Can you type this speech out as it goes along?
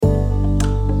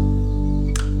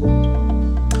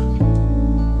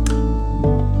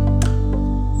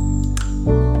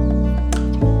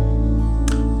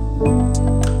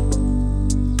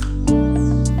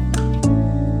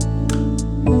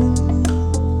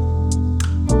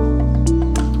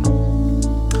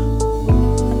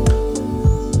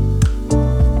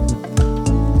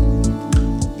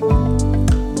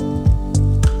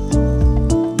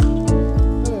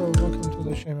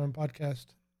podcast.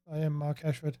 I am Mark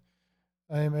Ashford.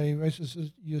 I am a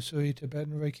registered Usui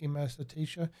Tibetan Reiki master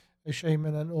teacher, a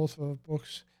shaman, and author of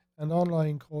books and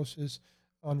online courses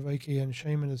on Reiki and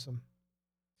shamanism.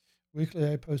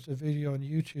 Weekly, I post a video on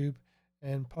YouTube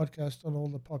and podcast on all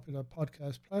the popular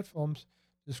podcast platforms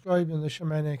describing the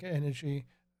shamanic energy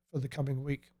for the coming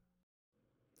week.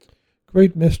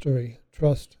 Great mystery,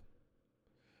 trust.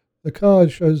 The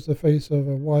card shows the face of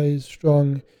a wise,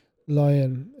 strong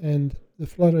lion and the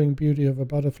fluttering beauty of a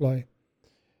butterfly.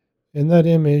 In that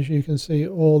image, you can see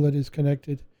all that is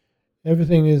connected.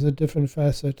 Everything is a different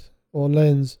facet or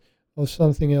lens of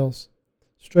something else.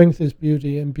 Strength is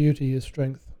beauty, and beauty is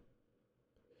strength.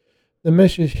 The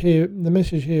message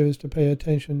here is to pay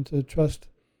attention to trust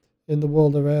in the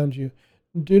world around you.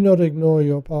 Do not ignore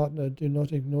your partner. Do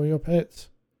not ignore your pets.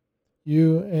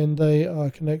 You and they are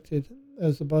connected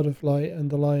as the butterfly and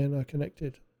the lion are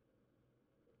connected.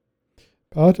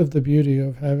 Part of the beauty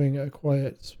of having a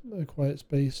quiet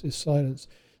space is silence.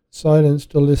 Silence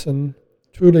to listen,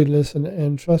 truly listen,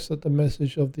 and trust that the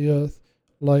message of the earth,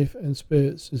 life, and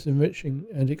spirits is enriching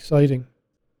and exciting.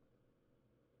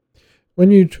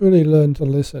 When you truly learn to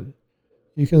listen,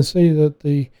 you can see that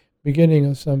the beginning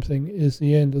of something is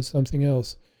the end of something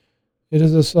else. It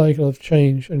is a cycle of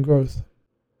change and growth.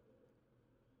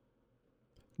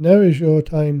 Now is your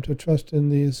time to trust in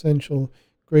the essential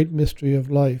great mystery of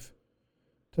life,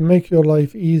 to make your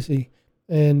life easy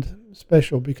and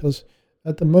special, because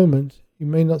at the moment you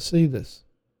may not see this,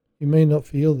 you may not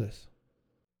feel this.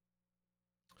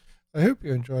 I hope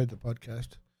you enjoyed the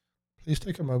podcast. Please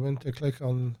take a moment to click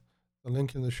on the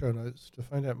link in the show notes to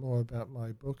find out more about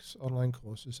my books, online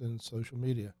courses, and social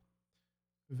media.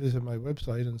 Visit my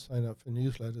website and sign up for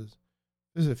newsletters.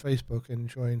 Visit Facebook and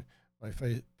join my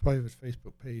private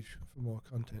Facebook page for more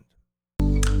content.